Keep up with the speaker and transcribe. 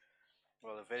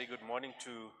Well, a very good morning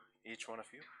to each one of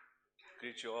you.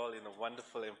 Greet you all in the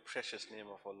wonderful and precious name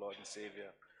of our Lord and Savior,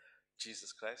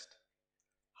 Jesus Christ.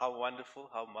 How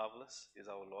wonderful, how marvelous is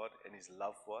our Lord and His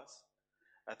love for us.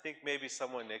 I think maybe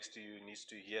someone next to you needs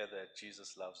to hear that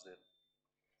Jesus loves them.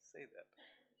 Say that.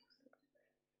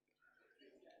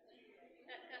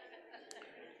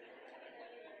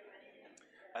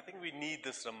 I think we need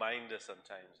this reminder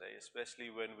sometimes, especially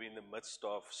when we're in the midst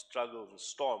of struggles and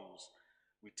storms.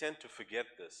 We tend to forget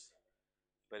this.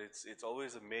 But it's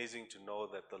always amazing to know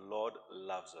that the Lord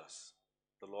loves us.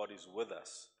 The Lord is with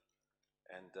us.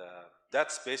 And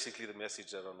that's basically the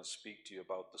message that I want to speak to you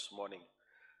about this morning.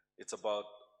 It's about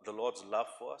the Lord's love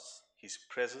for us, His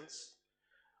presence,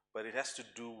 but it has to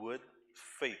do with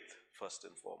faith first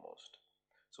and foremost.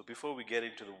 So before we get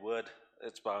into the word,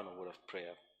 let's bow in a word of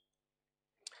prayer.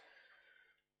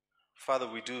 Father,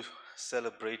 we do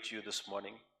celebrate you this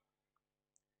morning.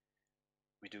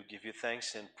 We do give you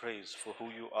thanks and praise for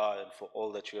who you are and for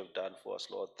all that you have done for us,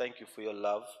 Lord. Thank you for your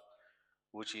love,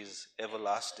 which is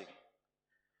everlasting.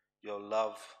 Your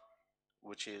love,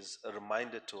 which is a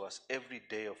reminder to us every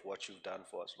day of what you've done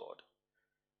for us, Lord.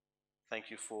 Thank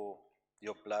you for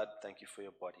your blood. Thank you for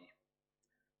your body.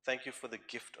 Thank you for the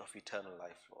gift of eternal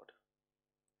life, Lord.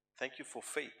 Thank you for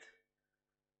faith.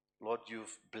 Lord,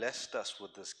 you've blessed us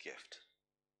with this gift.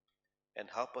 And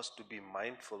help us to be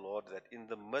mindful, Lord, that in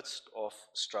the midst of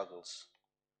struggles,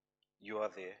 you are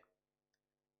there.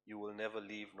 You will never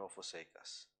leave nor forsake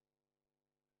us.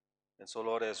 And so,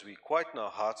 Lord, as we quieten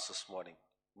our hearts this morning,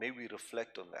 may we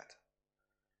reflect on that.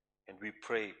 And we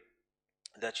pray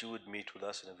that you would meet with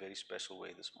us in a very special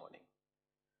way this morning.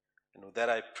 And with that,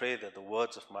 I pray that the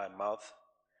words of my mouth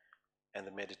and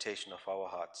the meditation of our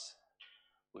hearts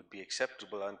would be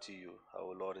acceptable unto you,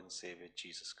 our Lord and Savior,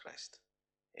 Jesus Christ.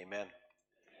 Amen.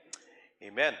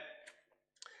 Amen.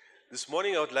 This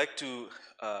morning, I would like to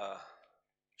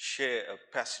share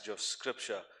a passage of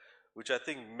Scripture which I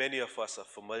think many of us are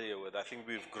familiar with. I think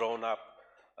we've grown up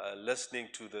listening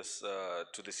to this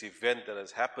event that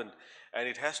has happened, and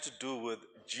it has to do with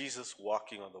Jesus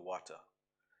walking on the water.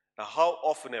 Now, how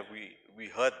often have we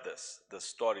heard this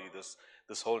story,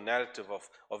 this whole narrative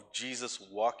of Jesus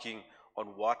walking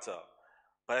on water?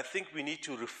 But I think we need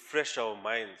to refresh our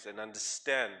minds and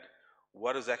understand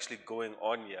what is actually going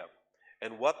on here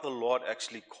and what the Lord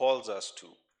actually calls us to.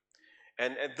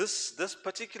 And this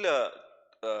particular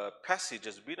passage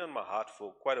has been on my heart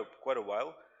for quite a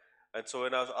while. And so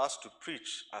when I was asked to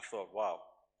preach, I thought, wow,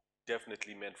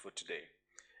 definitely meant for today.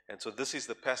 And so this is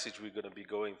the passage we're going to be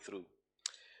going through.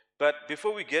 But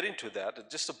before we get into that,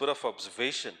 just a bit of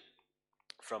observation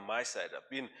from my side. I've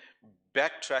been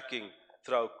backtracking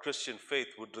throughout Christian faith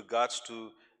with regards to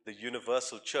the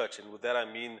universal church. And with that,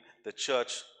 I mean the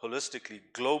church holistically,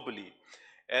 globally.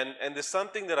 And there's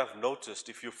something that I've noticed.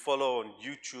 If you follow on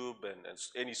YouTube and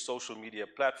any social media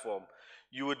platform,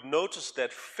 you would notice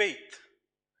that faith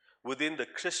within the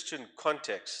Christian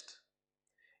context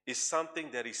is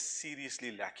something that is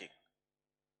seriously lacking.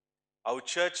 Our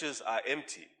churches are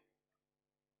empty.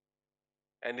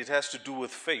 And it has to do with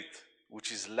faith,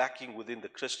 which is lacking within the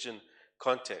Christian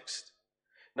context.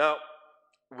 Now,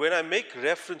 when I make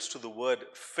reference to the word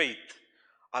faith,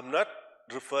 I'm not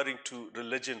referring to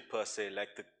religion per se, like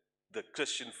the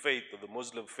Christian faith or the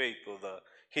Muslim faith or the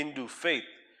Hindu faith,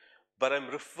 but I'm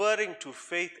referring to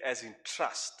faith as in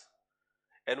trust.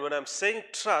 And when I'm saying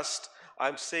trust,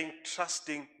 I'm saying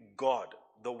trusting God,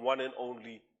 the one and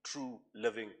only true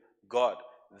living God.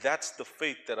 That's the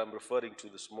faith that I'm referring to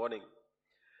this morning.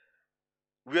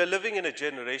 We are living in a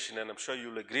generation, and I'm sure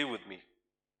you'll agree with me,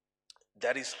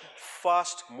 that is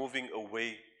fast moving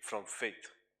away from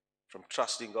faith, from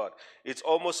trusting God. It's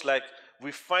almost like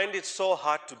we find it so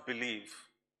hard to believe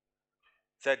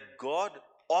that God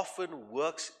often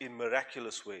works in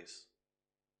miraculous ways.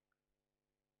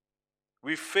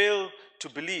 We fail to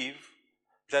believe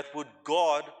that with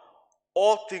God,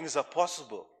 all things are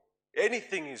possible.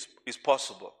 Anything is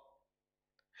possible.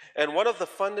 And one of the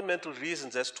fundamental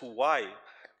reasons as to why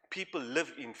people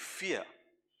live in fear,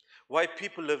 why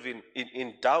people live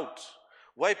in doubt,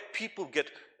 why people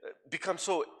become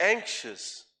so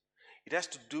anxious, it has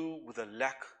to do with a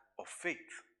lack of faith.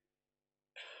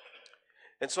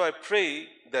 And so I pray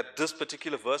that this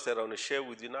particular verse that I want to share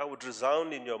with you now would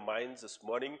resound in your minds this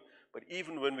morning, but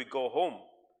even when we go home.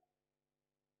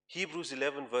 Hebrews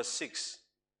 11 verse 6,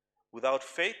 without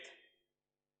faith,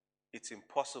 it's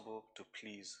impossible to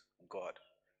please God.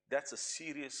 That's a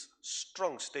serious,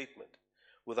 strong statement.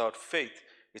 Without faith,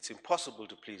 it's impossible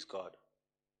to please God.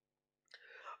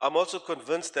 I'm also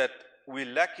convinced that we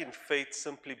lack in faith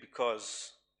simply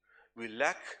because we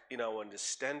lack in our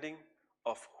understanding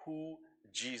of who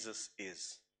Jesus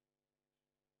is.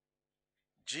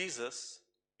 Jesus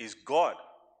is God.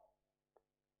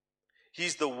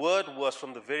 He's the Word was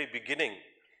from the very beginning,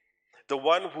 the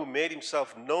one who made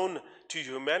himself known to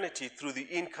humanity through the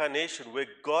incarnation, where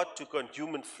God took on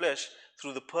human flesh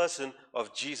through the person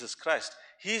of Jesus Christ.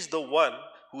 He's the one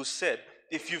who said,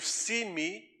 if you've seen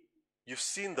me, you've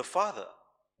seen the Father.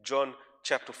 John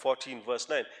chapter 14, verse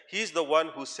 9. He's the one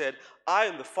who said, I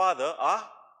and the Father are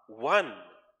one.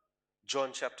 John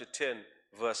chapter 10,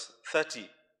 verse 30.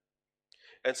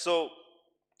 And so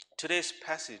today's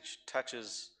passage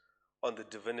touches on the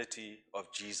divinity of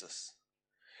Jesus.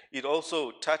 It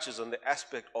also touches on the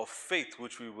aspect of faith,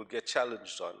 which we will get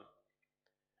challenged on.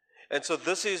 And so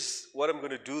this is what I'm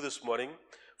going to do this morning.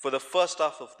 For the first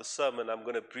half of the sermon, I'm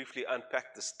going to briefly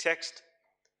unpack this text.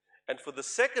 And for the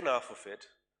second half of it,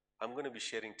 I'm going to be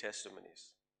sharing testimonies.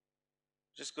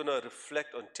 Just going to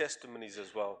reflect on testimonies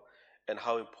as well and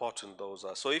how important those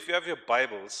are. So if you have your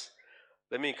Bibles,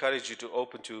 let me encourage you to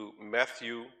open to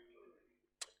Matthew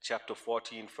chapter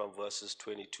 14 from verses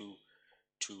 22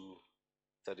 to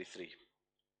 33.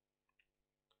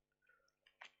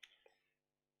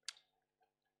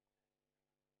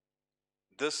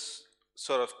 This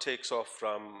sort of takes off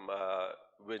from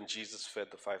when Jesus fed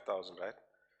the 5,000, right?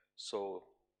 So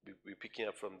we're picking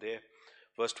up from there.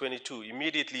 Verse 22,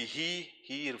 immediately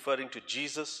he referring to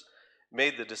Jesus,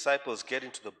 made the disciples get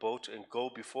into the boat and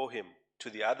go before him to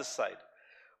the other side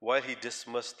while he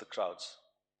dismissed the crowds.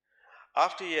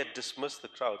 After he had dismissed the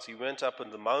crowds, he went up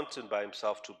on the mountain by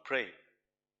himself to pray.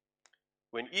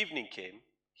 When evening came,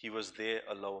 he was there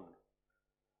alone.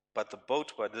 But the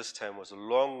boat by this time was a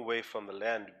long way from the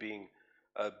land, being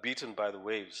beaten by the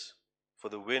waves, for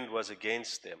the wind was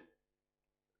against them.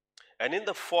 And in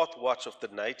the fourth watch of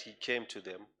the night he came to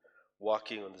them,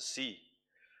 walking on the sea.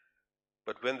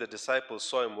 But when the disciples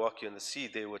saw him walking on the sea,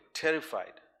 they were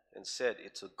terrified and said,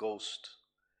 it's a ghost.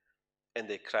 And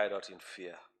they cried out in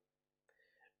fear.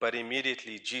 But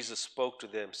immediately Jesus spoke to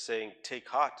them, saying, take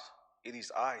heart, it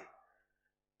is I.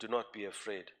 Do not be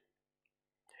afraid.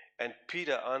 And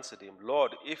Peter answered him,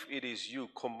 Lord, if it is you,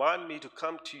 command me to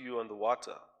come to you on the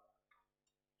water.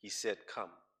 He said, come.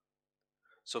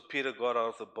 So Peter got out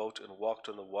of the boat and walked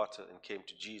on the water and came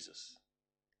to Jesus.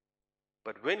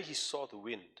 But when he saw the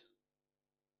wind,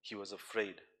 he was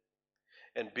afraid.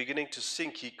 And beginning to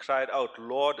sink, he cried out,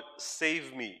 Lord,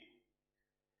 save me.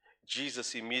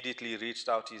 Jesus immediately reached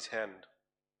out his hand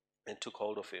and took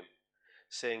hold of him,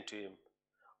 saying to him,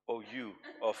 O you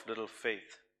of little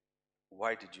faith,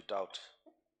 why did you doubt?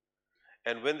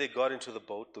 And when they got into the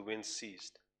boat, the wind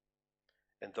ceased.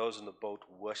 And those in the boat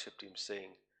worshipped him, saying,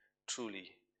 truly,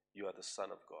 you are the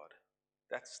Son of God.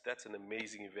 That's an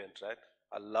amazing event, right?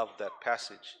 I love that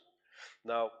passage.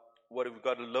 Now, what we've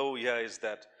got to know here is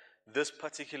that this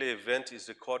particular event is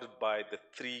recorded by the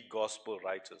three gospel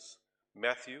writers,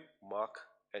 Matthew, Mark,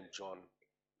 and John.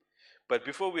 But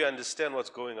before we understand what's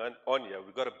going on here,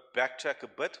 we've got to backtrack a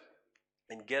bit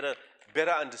and get a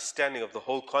better understanding of the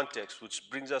whole context, which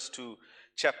brings us to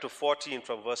chapter 14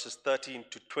 from verses 13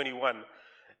 to 21.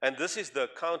 And this is the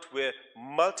account where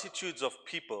multitudes of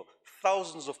people,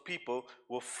 thousands of people,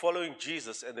 were following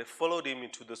Jesus, and they followed him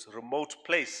into this remote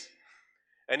place.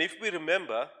 And if we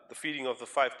remember the feeding of the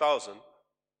 5,000,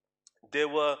 there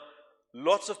were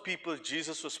lots of people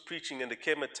Jesus was preaching, and there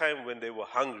came a time when they were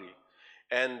hungry.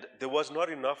 And there was not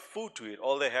enough food to eat.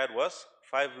 All they had was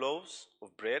 5 loaves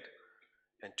of bread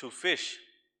and 2 fish.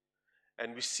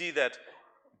 And we see that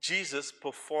Jesus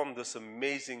performed this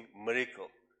amazing miracle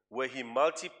where he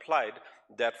multiplied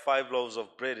that 5 loaves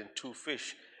of bread and 2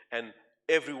 fish, and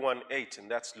everyone ate. And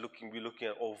we're looking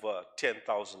at over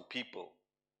 10,000 people.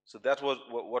 So that was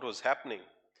what was happening.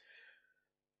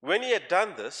 When he had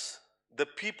done this, the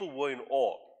people were in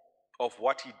awe of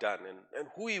what he'd done and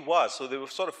who he was. So they were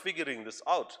sort of figuring this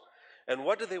out. And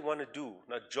what do they want to do?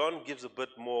 Now, John gives a bit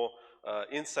more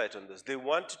insight on this. They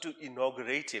wanted to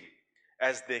inaugurate him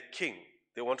as their king.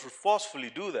 They want to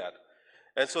forcefully do that.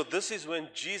 And so this is when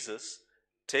Jesus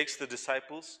takes the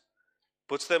disciples,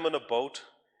 puts them on a boat,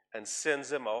 and sends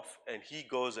them off, and he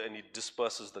goes and he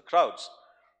disperses the crowds.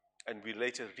 And we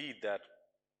later read that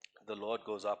the Lord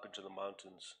goes up into the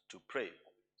mountains to pray.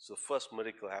 So the first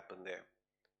miracle happened there.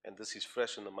 And this is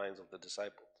fresh in the minds of the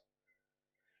disciples.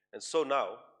 And so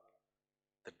now,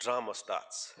 the drama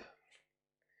starts.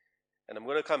 And I'm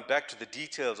going to come back to the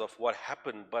details of what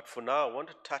happened, but for now I want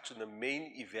to touch on the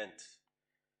main event,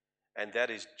 and that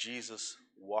is Jesus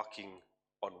walking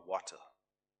on water.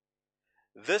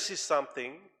 This is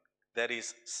something that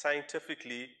is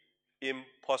scientifically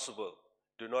impossible.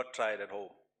 Do not try it at home.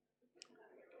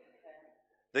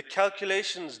 The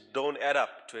calculations don't add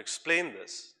up to explain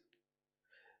this.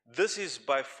 This is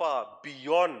by far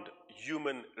beyond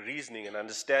human reasoning and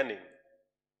understanding.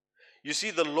 You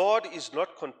see, the Lord is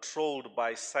not controlled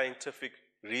by scientific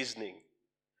reasoning.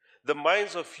 The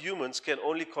minds of humans can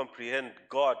only comprehend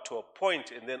God to a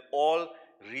point, and then all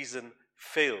reason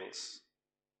fails.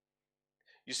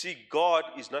 You see, God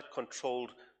is not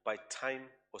controlled by time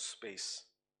or space.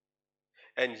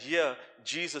 And here,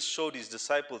 Jesus showed his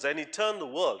disciples, and he turned the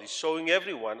world. He's showing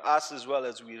everyone, us as well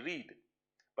as we read,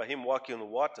 by him walking on the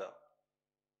water.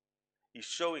 He's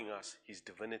showing us his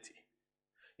divinity.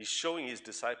 He's showing his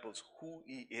disciples who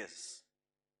he is.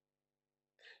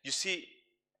 You see,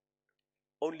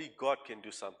 only God can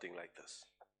do something like this.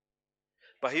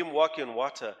 By him walking on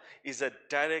water is a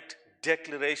direct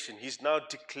declaration. He's now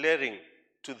declaring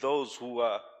to those who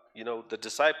are, the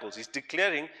disciples, he's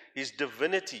declaring his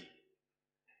divinity.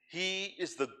 He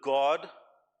is the God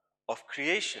of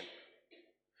creation.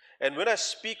 And when I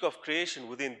speak of creation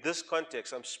within this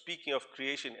context, I'm speaking of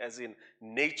creation as in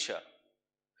nature.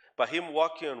 By him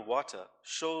walking on water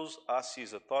shows us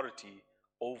his authority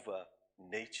over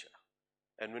nature.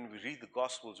 And when we read the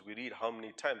Gospels, we read how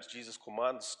many times Jesus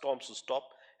commands storms to stop,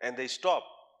 and they stop.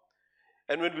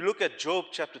 And when we look at Job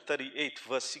chapter 38,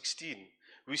 verse 16,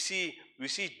 we see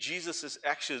Jesus'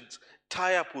 actions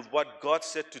tie up with what God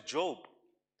said to Job.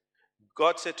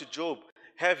 God said to Job,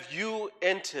 "Have you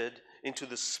entered into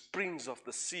the springs of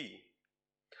the sea?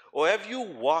 Or have you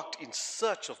walked in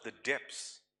search of the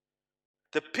depths?"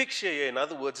 The picture here, in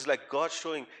other words, is like God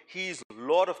showing he is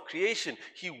Lord of creation.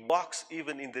 He walks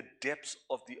even in the depths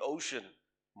of the ocean.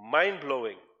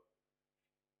 Mind-blowing.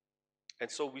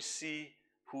 And so we see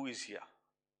who is here.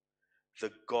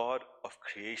 The God of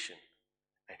creation.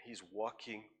 And he's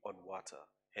walking on water.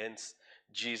 Hence,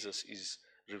 Jesus is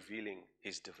revealing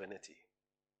his divinity.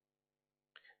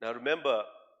 Now remember,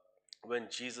 when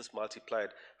Jesus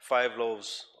multiplied 5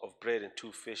 loaves of bread and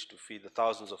 2 fish to feed the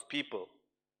thousands of people,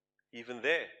 even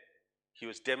there, he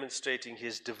was demonstrating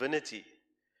his divinity.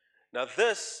 Now,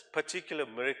 this particular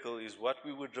miracle is what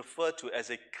we would refer to as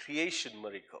a creation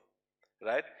miracle,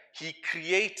 right? He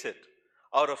created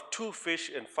out of 2 fish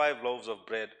and 5 loaves of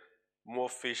bread, more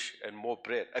fish and more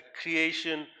bread. A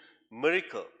creation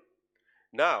miracle.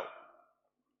 Now,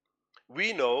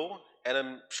 we know, and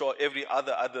I'm sure every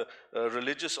other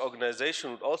religious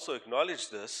organization would also acknowledge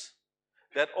this,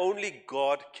 that only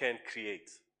God can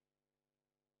create.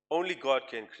 Only God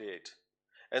can create.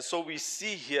 And so we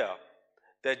see here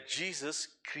that Jesus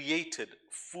created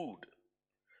food.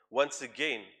 Once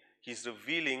again, he's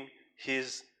revealing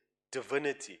his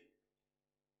divinity.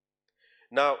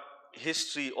 Now,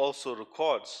 history also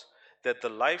records that the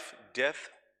life, death,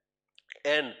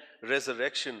 and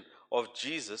resurrection of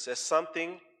Jesus as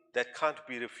something that can't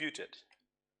be refuted.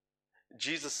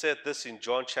 Jesus said this in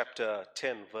John chapter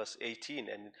 10, verse 18,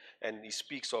 and he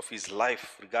speaks of his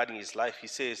life, regarding his life. He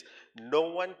says, "No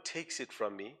one takes it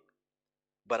from me,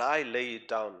 but I lay it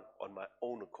down on my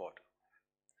own accord.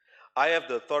 I have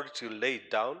the authority to lay it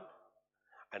down,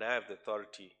 and I have the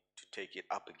authority to take it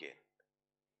up again."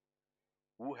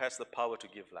 Who has the power to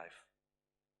give life?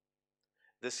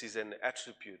 This is an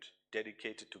attribute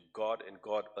dedicated to God and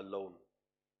God alone.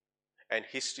 And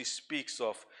history speaks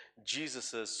of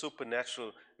Jesus'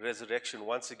 supernatural resurrection.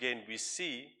 Once again, we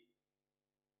see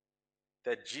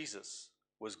that Jesus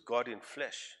was God in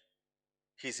flesh.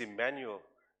 He's Emmanuel,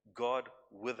 God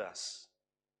with us.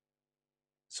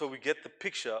 So we get the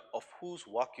picture of who's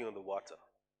walking on the water.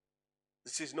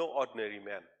 This is no ordinary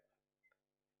man.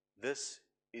 This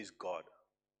is God.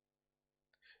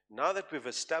 Now that we've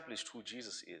established who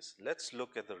Jesus is, let's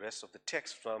look at the rest of the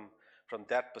text from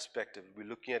that perspective. We're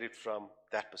looking at it from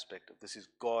that perspective. This is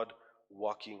God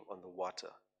walking on the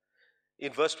water.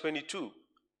 In verse 22,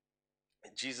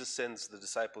 Jesus sends the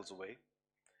disciples away,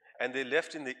 and they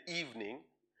left in the evening,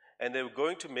 and they were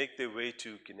going to make their way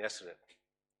to Gennesaret,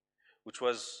 which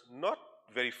was not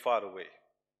very far away.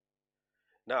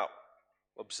 Now,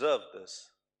 observe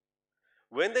this.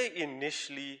 When they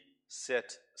initially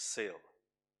set sail,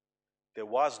 there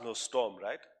was no storm,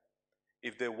 right?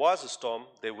 If there was a storm,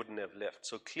 they wouldn't have left.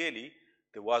 So clearly,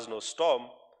 there was no storm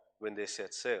when they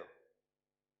set sail.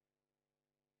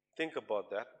 Think about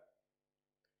that.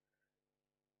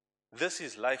 This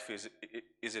is life,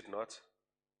 is it not?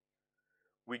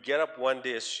 We get up one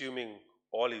day assuming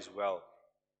all is well,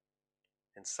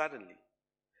 and suddenly,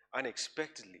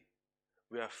 unexpectedly,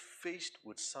 we are faced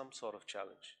with some sort of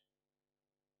challenge.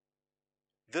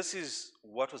 This is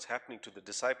what was happening to the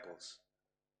disciples.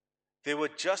 They were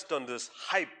just on this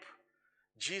hype.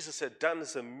 Jesus had done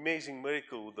this amazing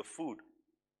miracle with the food.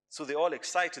 So they're all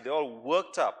excited, they're all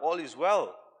worked up, all is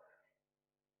well.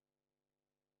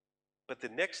 But the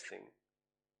next thing,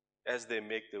 as they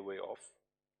make their way off,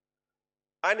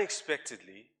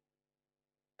 unexpectedly,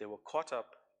 they were caught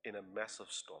up in a massive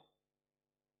storm.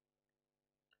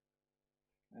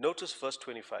 Notice verse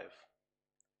 25.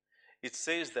 It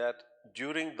says that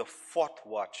during the fourth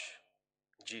watch,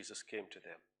 Jesus came to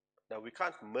them. Now we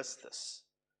can't miss this.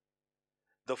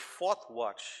 The fourth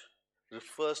watch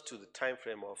refers to the time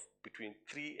frame of between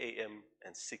 3 a.m.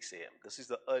 and 6 a.m. This is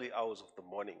the early hours of the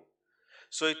morning.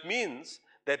 So it means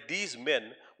that these men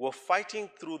were fighting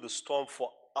through the storm for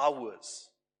hours,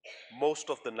 most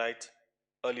of the night,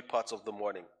 early parts of the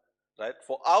morning, right?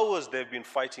 For hours they've been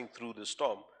fighting through the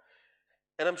storm.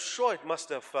 And I'm sure it must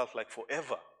have felt like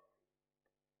forever.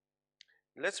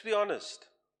 Let's be honest.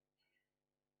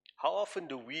 How often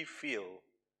do we feel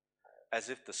as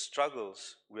if the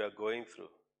struggles we are going through,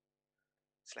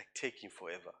 it's like taking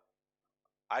forever?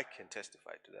 I can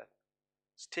testify to that.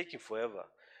 It's taking forever.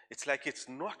 It's like it's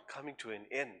not coming to an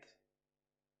end.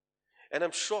 And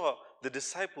I'm sure the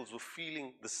disciples were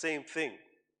feeling the same thing.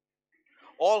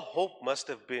 All hope must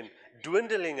have been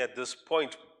dwindling at this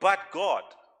point, but God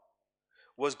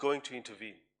was going to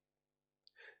intervene.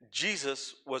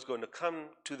 Jesus was going to come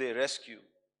to their rescue,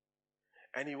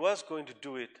 and he was going to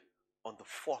do it on the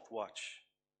fourth watch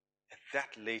at that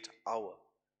late hour.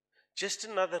 Just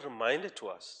another reminder to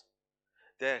us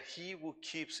that he who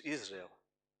keeps Israel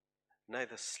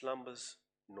neither slumbers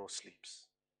nor sleeps.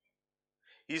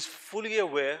 He's fully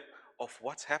aware of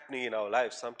what's happening in our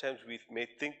lives. Sometimes we may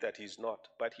think that he's not,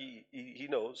 but he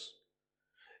knows.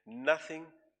 Nothing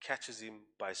catches him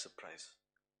by surprise.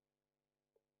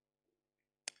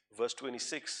 Verse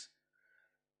 26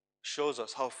 shows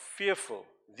us how fearful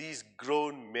these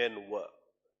grown men were.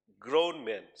 Grown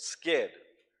men, scared.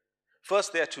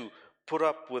 First, they had to put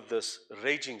up with this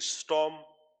raging storm.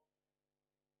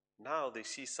 Now they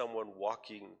see someone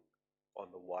walking on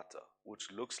the water,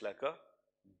 which looks like a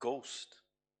ghost.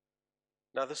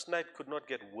 Now this night could not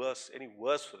get worse, any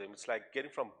worse for them. It's like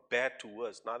getting from bad to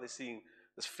worse. Now they're seeing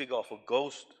this figure of a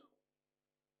ghost.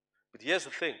 But here's the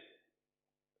thing.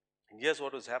 And here's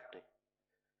what was happening.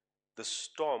 The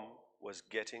storm was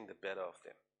getting the better of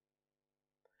them.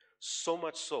 So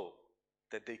much so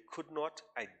that they could not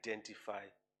identify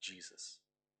Jesus.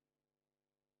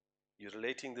 You're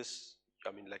relating this,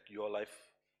 like your life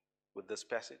with this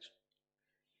passage?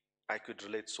 I could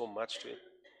relate so much to it.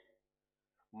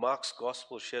 Mark's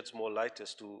gospel sheds more light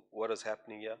as to what is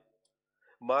happening here.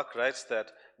 Mark writes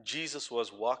that Jesus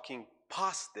was walking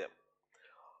past them,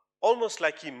 almost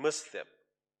like he missed them.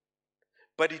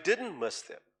 But he didn't miss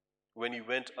them when he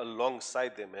went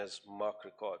alongside them, as Mark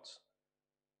records.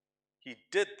 He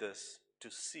did this to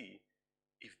see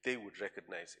if they would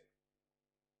recognize him.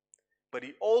 But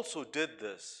he also did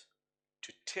this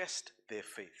to test their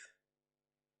faith.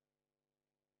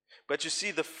 But you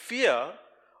see, the fear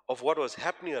of what was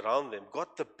happening around them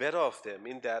got the better of them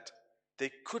in that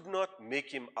they could not make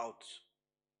him out.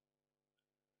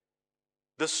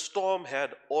 The storm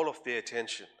had all of their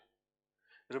attention.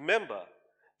 Remember,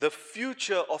 the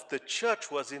future of the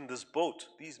church was in this boat.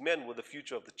 These men were the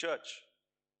future of the church.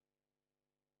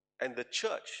 And the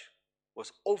church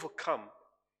was overcome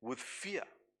with fear.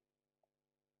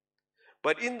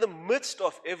 But in the midst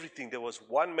of everything, there was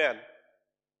one man.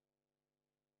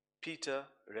 Peter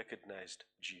recognized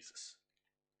Jesus.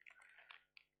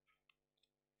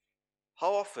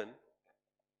 How often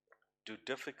do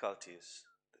the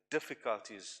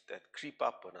difficulties that creep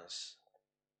up on us,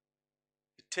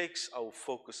 it takes our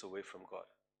focus away from God?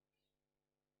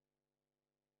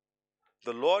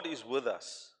 The Lord is with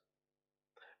us,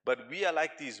 but we are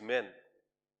like these men.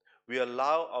 We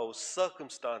allow our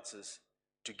circumstances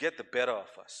to get the better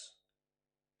of us,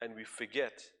 and we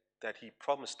forget that he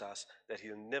promised us that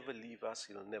he'll never leave us,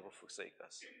 he'll never forsake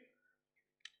us.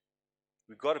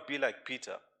 We've got to be like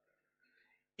Peter.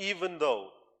 Even though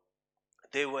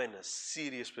they were in a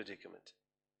serious predicament,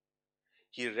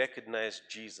 he recognized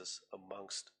Jesus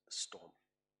amongst the storm.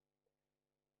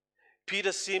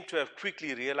 Peter seemed to have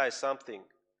quickly realized something.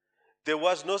 There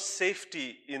was no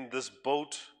safety in this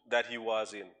boat that he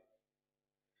was in.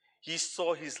 He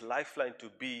saw his lifeline to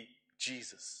be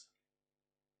Jesus.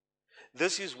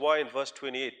 This is why in verse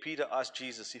 28, Peter asked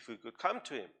Jesus if he could come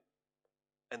to him.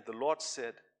 And the Lord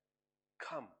said,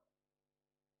 "Come."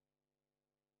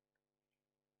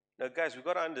 Now guys, we've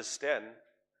got to understand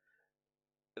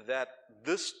that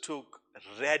this took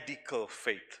radical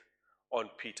faith on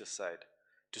Peter's side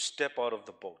to step out of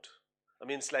the boat.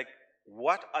 It's like,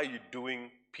 what are you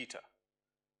doing, Peter?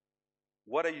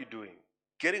 What are you doing?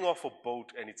 Getting off a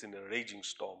boat and it's in a raging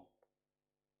storm.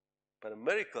 But a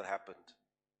miracle happened.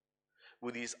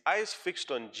 With his eyes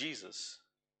fixed on Jesus,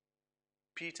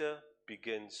 Peter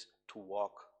begins to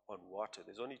walk on water.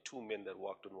 There's only two men that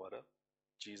walked on water,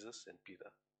 Jesus and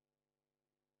Peter.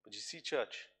 But you see,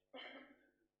 church,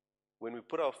 when we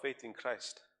put our faith in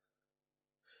Christ,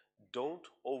 don't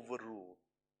overrule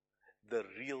the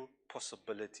real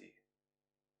possibility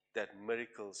that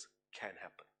miracles can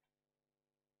happen.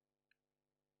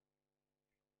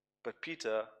 But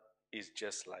Peter is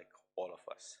just like all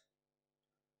of us.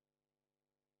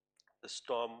 The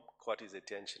storm caught his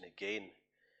attention again,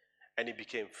 and he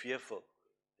became fearful.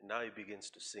 And now he begins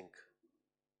to sink.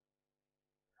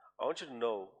 I want you to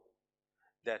know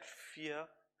that fear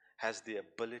has the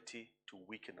ability to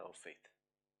weaken our faith.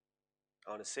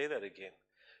 I want to say that again.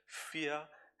 Fear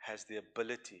has the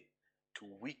ability to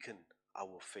weaken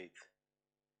our faith.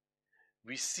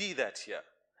 We see that here.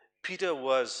 Peter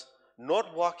was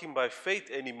not walking by faith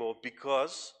anymore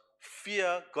because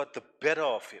fear got the better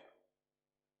of him.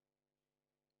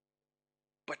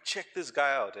 But check this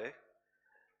guy out, eh?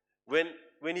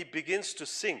 When he begins to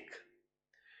sink,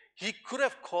 he could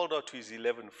have called out to his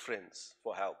 11 friends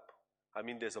for help. I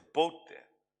mean, there's a boat there.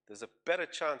 There's a better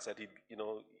chance that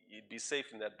he'd be safe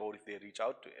in that boat if they reach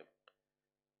out to him.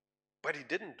 But he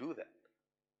didn't do that.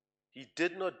 He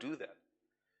did not do that.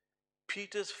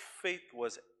 Peter's faith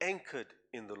was anchored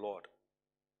in the Lord.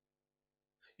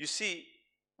 You see,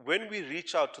 when we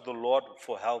reach out to the Lord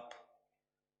for help,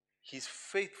 He's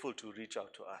faithful to reach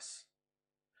out to us.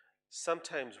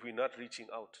 Sometimes we're not reaching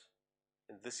out,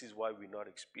 and this is why we're not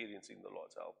experiencing the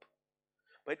Lord's help.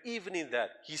 But even in that,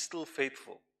 He's still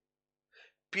faithful.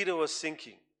 Peter was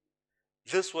sinking.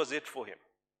 This was it for him.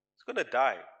 He's going to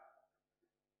die,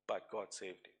 but God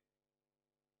saved him.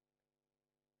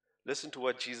 Listen to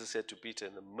what Jesus said to Peter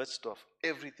in the midst of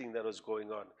everything that was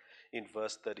going on. In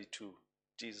verse 32,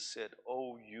 Jesus said,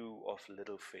 "Oh, you of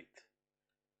little faith,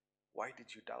 why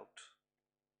did you doubt?"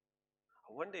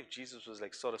 I wonder if Jesus was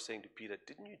like sort of saying to Peter,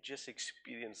 didn't you just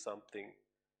experience something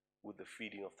with the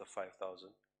feeding of the 5,000?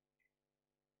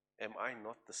 Am I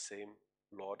not the same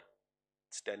Lord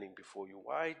standing before you?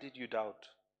 Why did you doubt?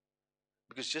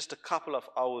 Because just a couple of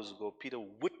hours ago, Peter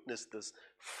witnessed this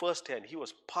firsthand. He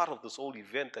was part of this whole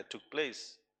event that took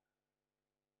place.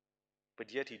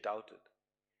 But yet he doubted.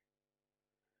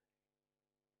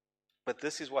 But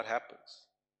this is what happens.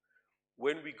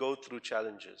 When we go through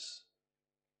challenges,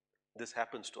 this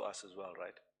happens to us as well,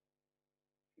 right?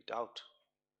 We doubt.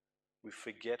 We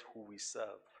forget who we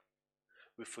serve.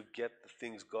 We forget the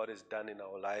things God has done in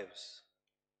our lives.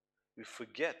 We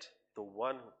forget the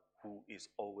one who is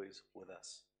always with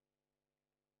us.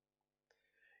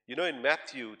 You know, in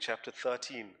Matthew chapter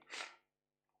 13,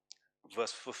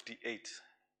 verse 58,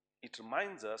 it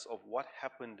reminds us of what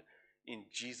happened in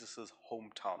Jesus'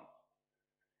 hometown.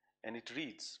 And it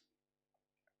reads,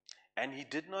 "And he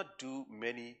did not do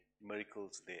many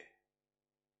miracles there."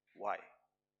 Why?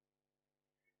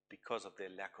 Because of their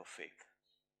lack of faith.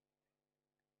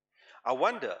 I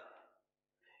wonder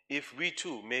if we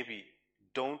too maybe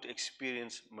don't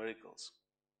experience miracles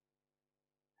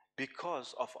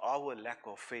because of our lack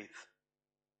of faith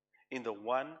in the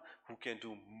one who can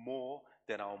do more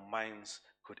than our minds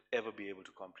could ever be able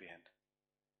to comprehend.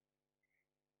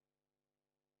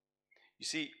 You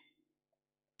see,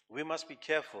 we must be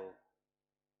careful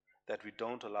that we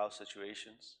don't allow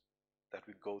situations that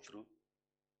we go through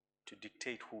to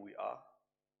dictate who we are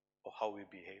or how we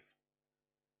behave.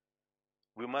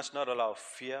 We must not allow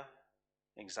fear,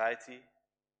 anxiety,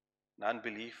 and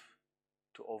unbelief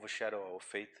to overshadow our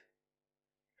faith.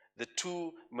 The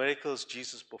two miracles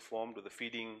Jesus performed with the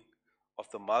feeding of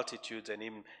the multitudes and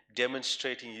Him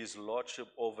demonstrating His lordship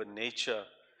over nature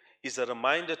is a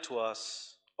reminder to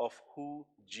us of who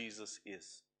Jesus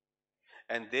is.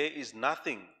 And there is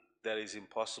nothing that is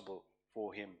impossible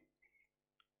for Him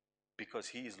because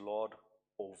He is Lord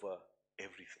over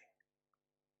everything.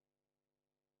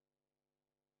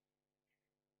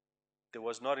 There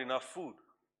was not enough food,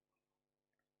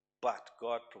 but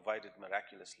God provided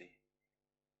miraculously.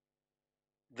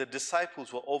 The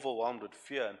disciples were overwhelmed with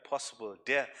fear and possible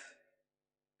death,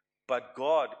 but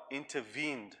God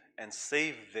intervened and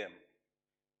saved them.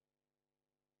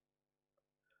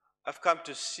 I've come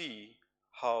to see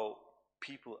how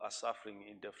people are suffering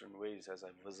in different ways as I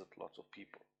visit lots of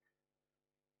people,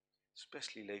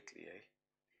 especially lately.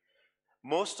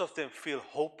 Most of them feel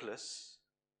hopeless.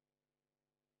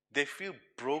 They feel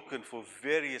broken for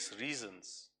various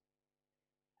reasons.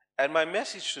 And my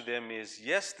message to them is,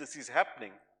 yes, this is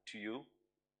happening to you,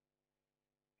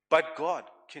 but God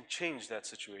can change that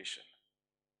situation.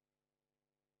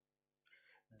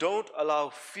 Don't allow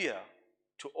fear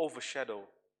to overshadow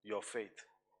your faith.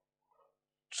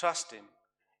 Trust Him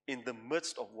in the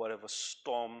midst of whatever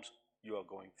storms you are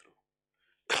going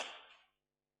through.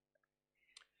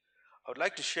 I would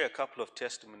like to share a couple of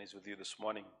testimonies with you this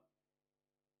morning.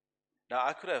 Now,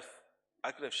 I could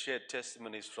have shared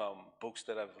testimonies from books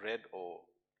that I've read or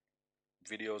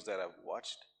videos that I've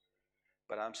watched,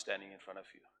 but I'm standing in front of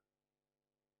you.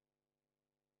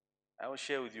 I will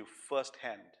share with you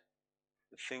firsthand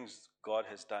the things God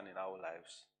has done in our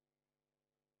lives.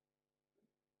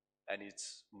 And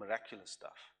it's miraculous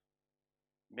stuff.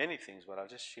 Many things, but I'll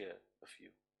just share a few.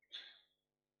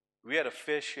 We had a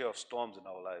fair share of storms in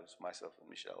our lives, myself and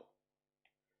Michelle.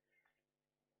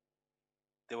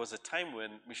 There was a time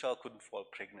when Michelle couldn't fall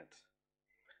pregnant.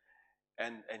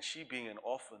 And she being an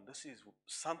orphan, this is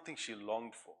something she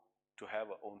longed for, to have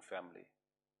her own family.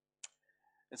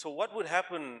 And so what would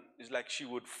happen is like she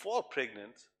would fall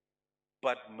pregnant,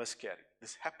 but miscarry.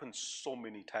 This happened so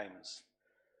many times.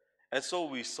 And so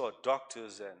we saw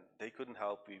doctors and they couldn't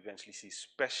help. We eventually see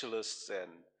specialists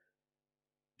and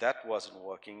that wasn't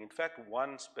working. In fact,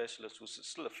 one specialist who's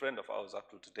still a friend of ours up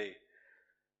till today,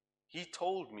 he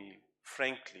told me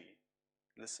frankly,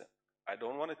 listen, I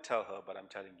don't want to tell her, but I'm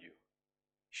telling you,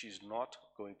 she's not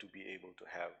going to be able to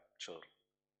have children.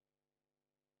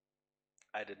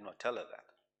 I did not tell her that.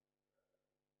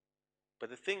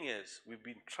 But the thing is, we've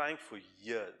been trying for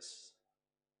years,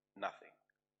 nothing.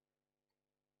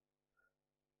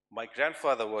 My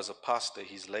grandfather was a pastor,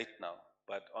 he's late now,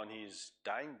 but on his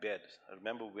dying bed, I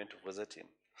remember we went to visit him.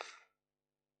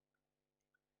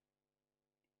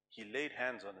 He laid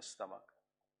hands on his stomach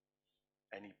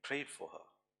and he prayed for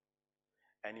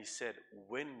her. And he said,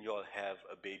 when you'll have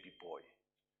a baby boy,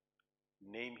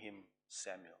 name him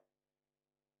Samuel.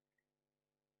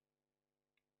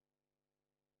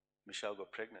 Michelle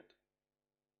got pregnant.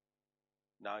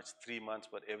 Now it's 3 months,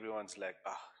 but everyone's like,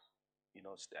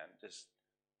 Stan,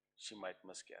 she might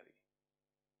miscarry.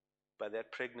 But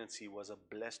that pregnancy was a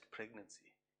blessed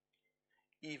pregnancy.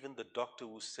 Even the doctor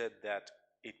who said that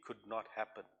it could not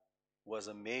happen was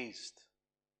amazed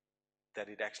that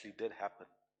it actually did happen.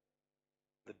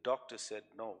 The doctor said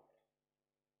no,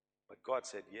 but God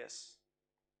said yes.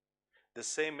 The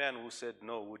same man who said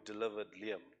no, who delivered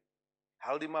Liam,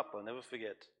 held him up, I'll never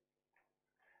forget.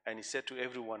 And he said to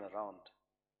everyone around,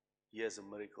 here's a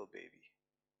miracle baby.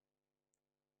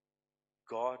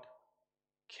 God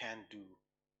can do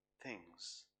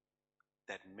things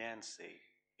that man say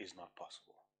is not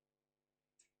possible.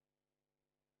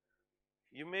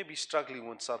 You may be struggling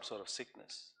with some sort of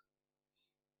sickness.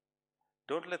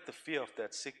 Don't let the fear of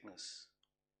that sickness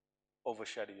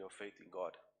overshadow your faith in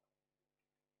God.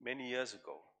 Many years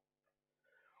ago,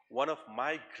 one of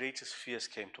my greatest fears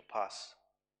came to pass.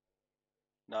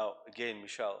 Now, again,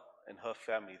 Michelle and her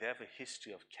family, they have a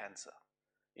history of cancer.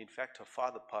 In fact, her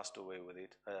father passed away with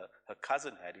it. Her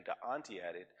cousin had it. Her auntie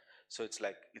had it. So it's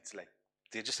like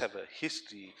they just have a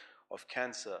history of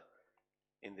cancer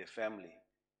in their family.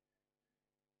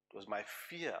 It was my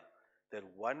fear that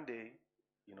one day,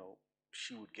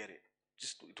 she would get it.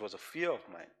 It was a fear of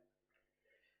mine.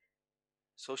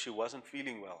 So she wasn't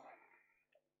feeling well.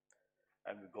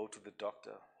 And we go to the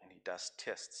doctor and he does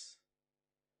tests.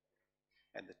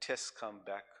 And the tests come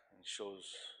back and shows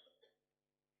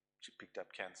she picked up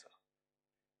cancer.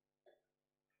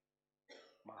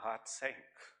 My heart sank.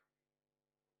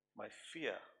 My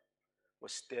fear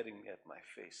was staring me at my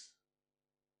face.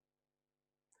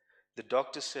 The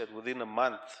doctor said within a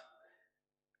month,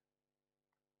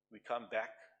 we come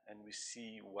back and we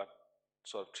see what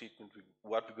sort of treatment,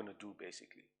 what we're going to do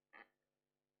basically.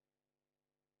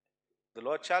 The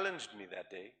Lord challenged me that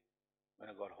day when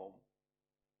I got home.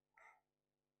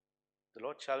 The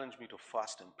Lord challenged me to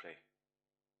fast and pray.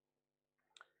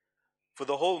 For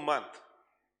the whole month,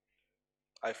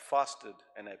 I fasted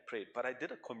and I prayed, but I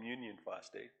did a communion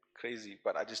fast, crazy,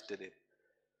 but I just did it.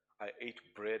 I ate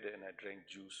bread and I drank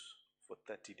juice for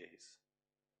 30 days.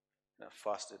 And I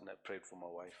fasted and I prayed for my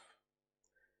wife.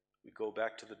 We go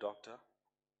back to the doctor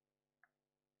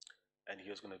and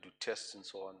he was going to do tests and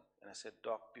so on. And I said,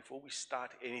 Doc, before we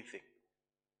start anything,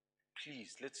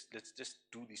 please, let's just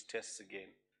do these tests again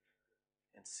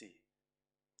and see.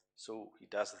 So he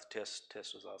does the test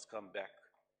results come back.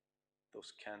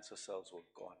 Those cancer cells were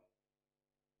gone.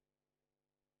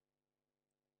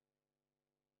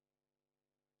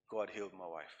 God healed my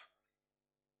wife.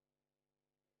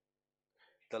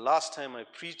 The last time I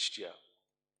preached here,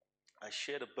 I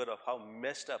shared a bit of how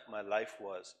messed up my life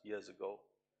was years ago.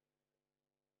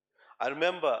 I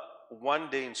remember one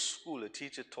day in school, a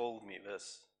teacher told me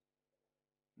this: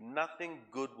 nothing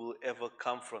good will ever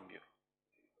come from you.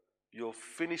 You'll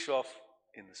finish off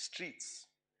in the streets.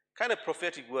 Kind of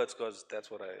prophetic words, because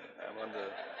that's what I'm on the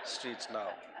streets now.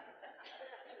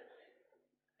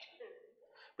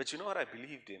 But you know what I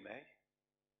believed him, eh?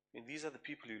 I mean, these are the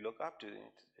people you look up to. A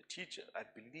teacher, I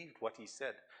believed what he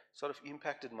said. Sort of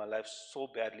impacted my life so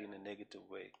badly in a negative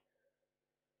way.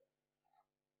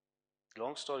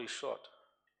 Long story short,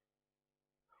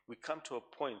 we come to a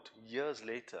point years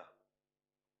later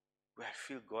where I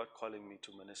feel God calling me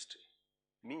to ministry.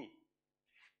 Me.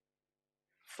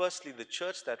 Firstly, the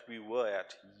church that we were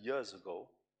at years ago,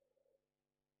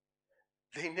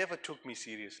 they never took me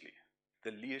seriously.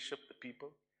 The leadership, the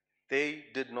people, they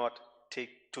did not take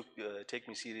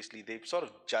me seriously. They sort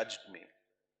of judged me.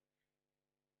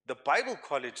 The Bible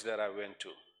college that I went to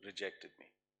rejected me.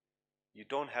 You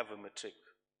don't have a matric,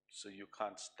 so you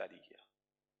can't study here.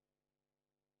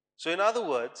 So in other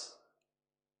words,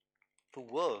 the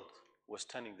world was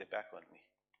turning their back on me.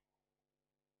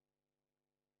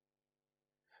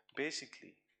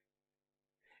 Basically,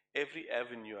 every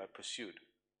avenue I pursued,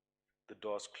 the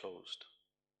doors closed.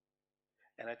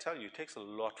 And I tell you, it takes a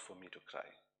lot for me to cry.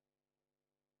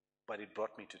 But it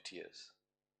brought me to tears.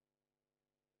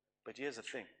 But here's the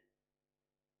thing.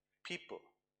 People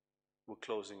were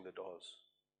closing the doors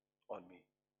on me.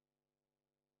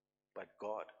 But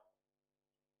God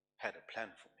had a plan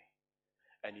for me.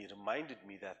 And He reminded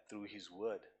me that through His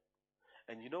Word.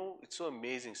 And you know, it's so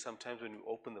amazing sometimes when we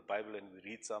open the Bible and we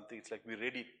read something, it's like we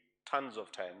read it tons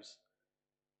of times.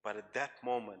 But at that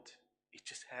moment, it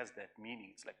just has that meaning.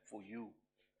 It's like for you.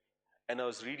 And I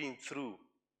was reading through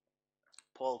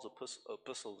Paul's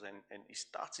epistles, and he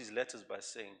starts his letters by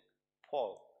saying,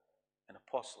 Paul, an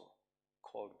apostle,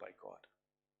 called by God.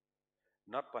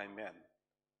 Not by man,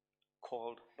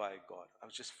 called by God. I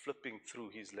was just flipping through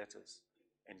his letters,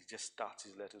 and he just starts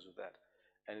his letters with that.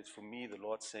 And it's for me, the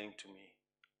Lord saying to me,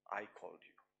 I called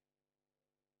you.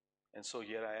 And so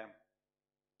here I am.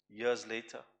 Years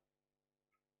later,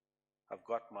 I've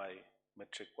got my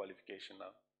matric qualification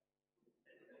now.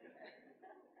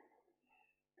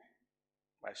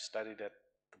 I've studied at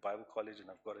the Bible college and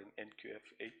I've got an NQF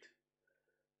 8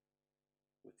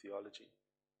 with theology,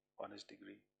 honors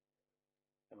degree.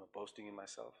 Am I boasting in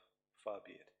myself? Far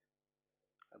be it.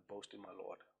 I boast in my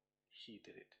Lord. He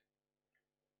did it.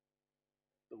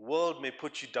 The world may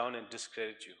put you down and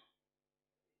discredit you,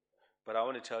 but I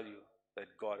want to tell you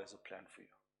that God has a plan for you.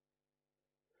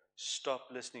 Stop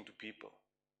listening to people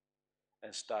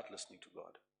and start listening to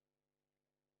God.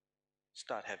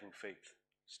 Start having faith.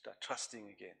 Start trusting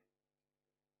again.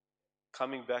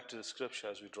 Coming back to the scripture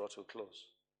as we draw to a close.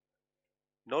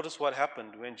 Notice what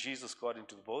happened when Jesus got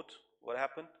into the boat. What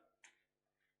happened?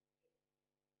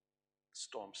 The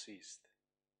storm ceased.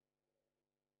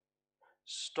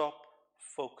 Stop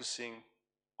focusing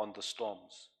on the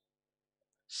storms.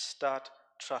 Start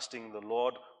trusting the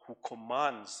Lord who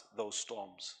commands those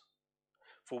storms.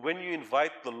 For when you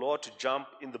invite the Lord to jump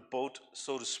in the boat,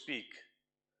 so to speak,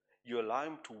 you allow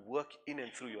Him to work in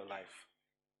and through your life.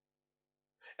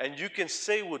 And you can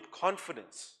say with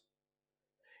confidence,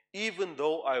 even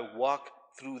though I walk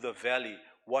through the valley,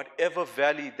 whatever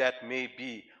valley that may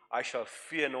be, I shall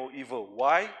fear no evil.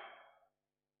 Why?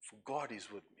 For God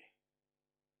is with me.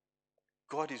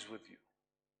 God is with you.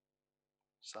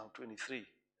 Psalm 23.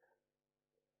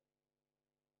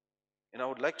 And I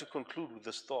would like to conclude with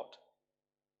this thought.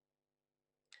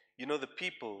 You know, the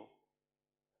people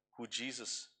who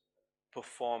Jesus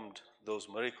performed those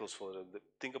miracles for,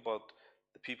 think about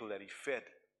the people that He fed.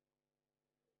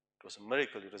 It was a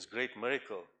miracle. It was a great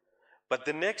miracle. But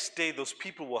the next day, those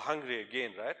people were hungry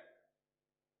again, right?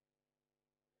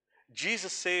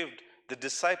 Jesus saved the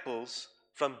disciples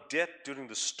from death during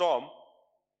the storm,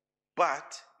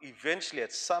 but eventually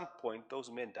at some point, those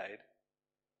men died.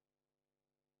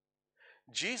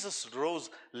 Jesus rose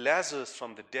Lazarus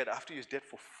from the dead after he was dead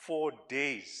for 4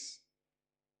 days,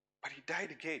 but he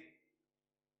died again.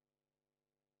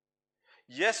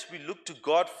 Yes, we look to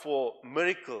God for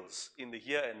miracles in the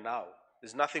here and now.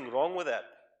 There's nothing wrong with that.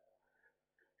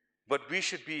 But we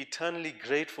should be eternally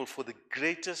grateful for the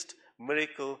greatest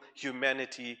miracle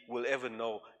humanity will ever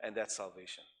know, and that's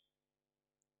salvation.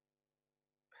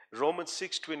 Romans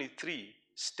 6:23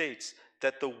 states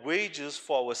that the wages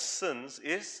for our sins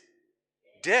is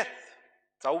death.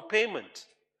 It's our payment.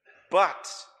 But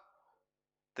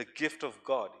the gift of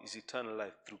God is eternal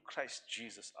life through Christ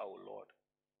Jesus our Lord.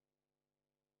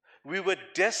 We were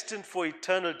destined for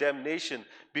eternal damnation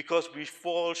because we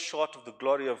fall short of the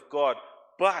glory of God.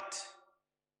 But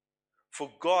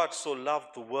for God so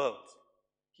loved the world,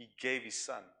 He gave His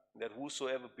Son, that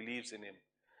whosoever believes in Him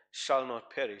shall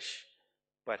not perish,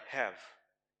 but have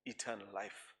eternal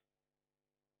life.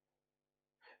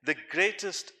 The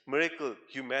greatest miracle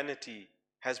humanity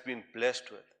has been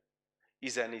blessed with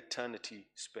is an eternity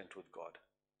spent with God.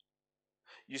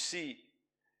 You see,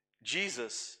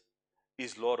 Jesus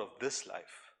is Lord of this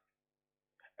life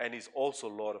and is also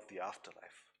Lord of the afterlife.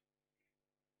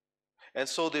 And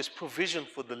so there's provision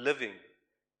for the living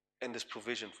and there's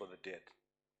provision for the dead.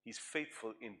 He's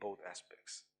faithful in both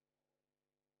aspects.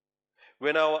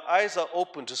 When our eyes are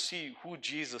open to see who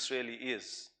Jesus really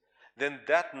is, then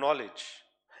that knowledge,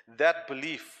 that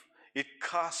belief, it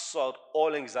casts out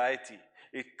all anxiety.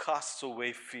 It casts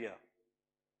away fear.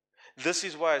 This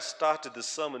is why I started the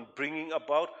sermon bringing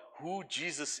about who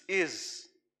Jesus is.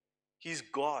 He's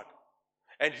God.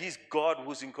 And He's God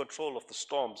who's in control of the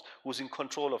storms, who's in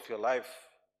control of your life.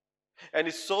 And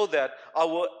it's so that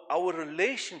our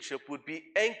relationship would be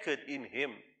anchored in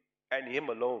Him and Him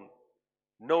alone,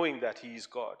 knowing that He is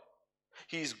God.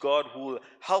 He is God who will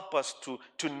help us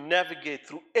to navigate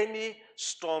through any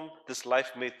storm this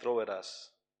life may throw at us.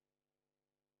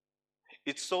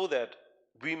 It's so that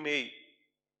we may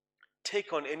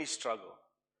take on any struggle,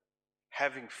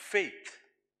 having faith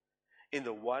in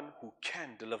the one who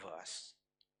can deliver us.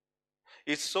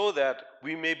 It's so that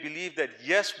we may believe that,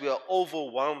 yes, we are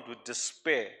overwhelmed with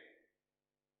despair,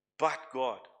 but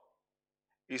God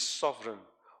is sovereign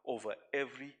over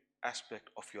every aspect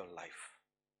of your life.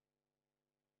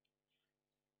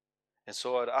 And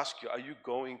so I'd ask you, are you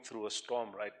going through a storm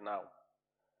right now?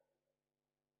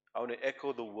 I want to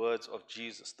echo the words of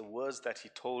Jesus, the words that He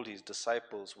told His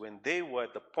disciples when they were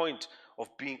at the point of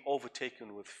being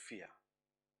overtaken with fear.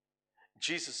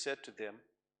 Jesus said to them,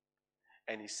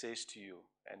 and He says to you,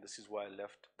 and this is why I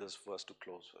left this verse to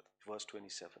close with, verse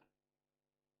 27.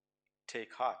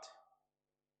 Take heart,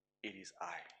 it is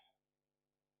I.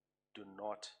 Do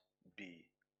not be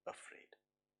afraid.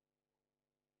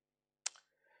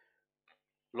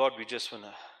 Lord, we just want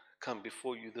to come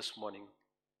before you this morning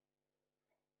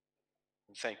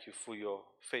and thank you for your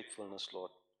faithfulness,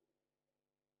 Lord.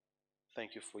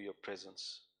 Thank you for your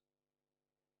presence.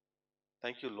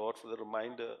 Thank you, Lord, for the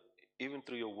reminder, even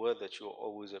through your word, that you are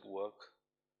always at work.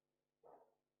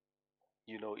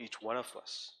 You know each one of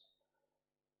us.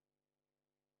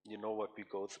 You know what we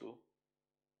go through.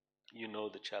 You know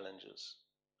the challenges.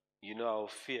 You know our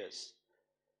fears.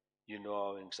 You know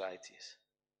our anxieties.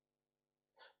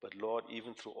 But Lord,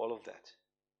 even through all of that,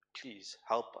 please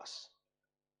help us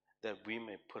that we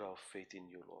may put our faith in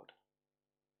you, Lord.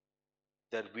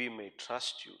 That we may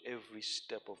trust you every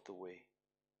step of the way.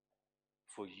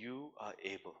 For you are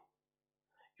able.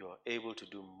 You are able to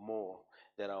do more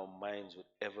than our minds would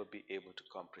ever be able to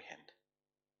comprehend.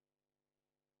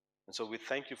 And so we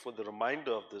thank you for the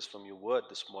reminder of this from your word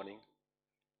this morning.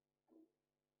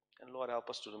 And Lord, help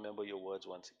us to remember your words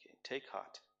once again. Take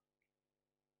heart.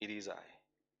 It is I.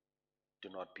 Do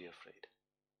not be afraid.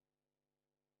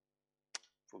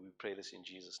 For we pray this in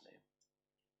Jesus'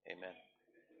 name. Amen.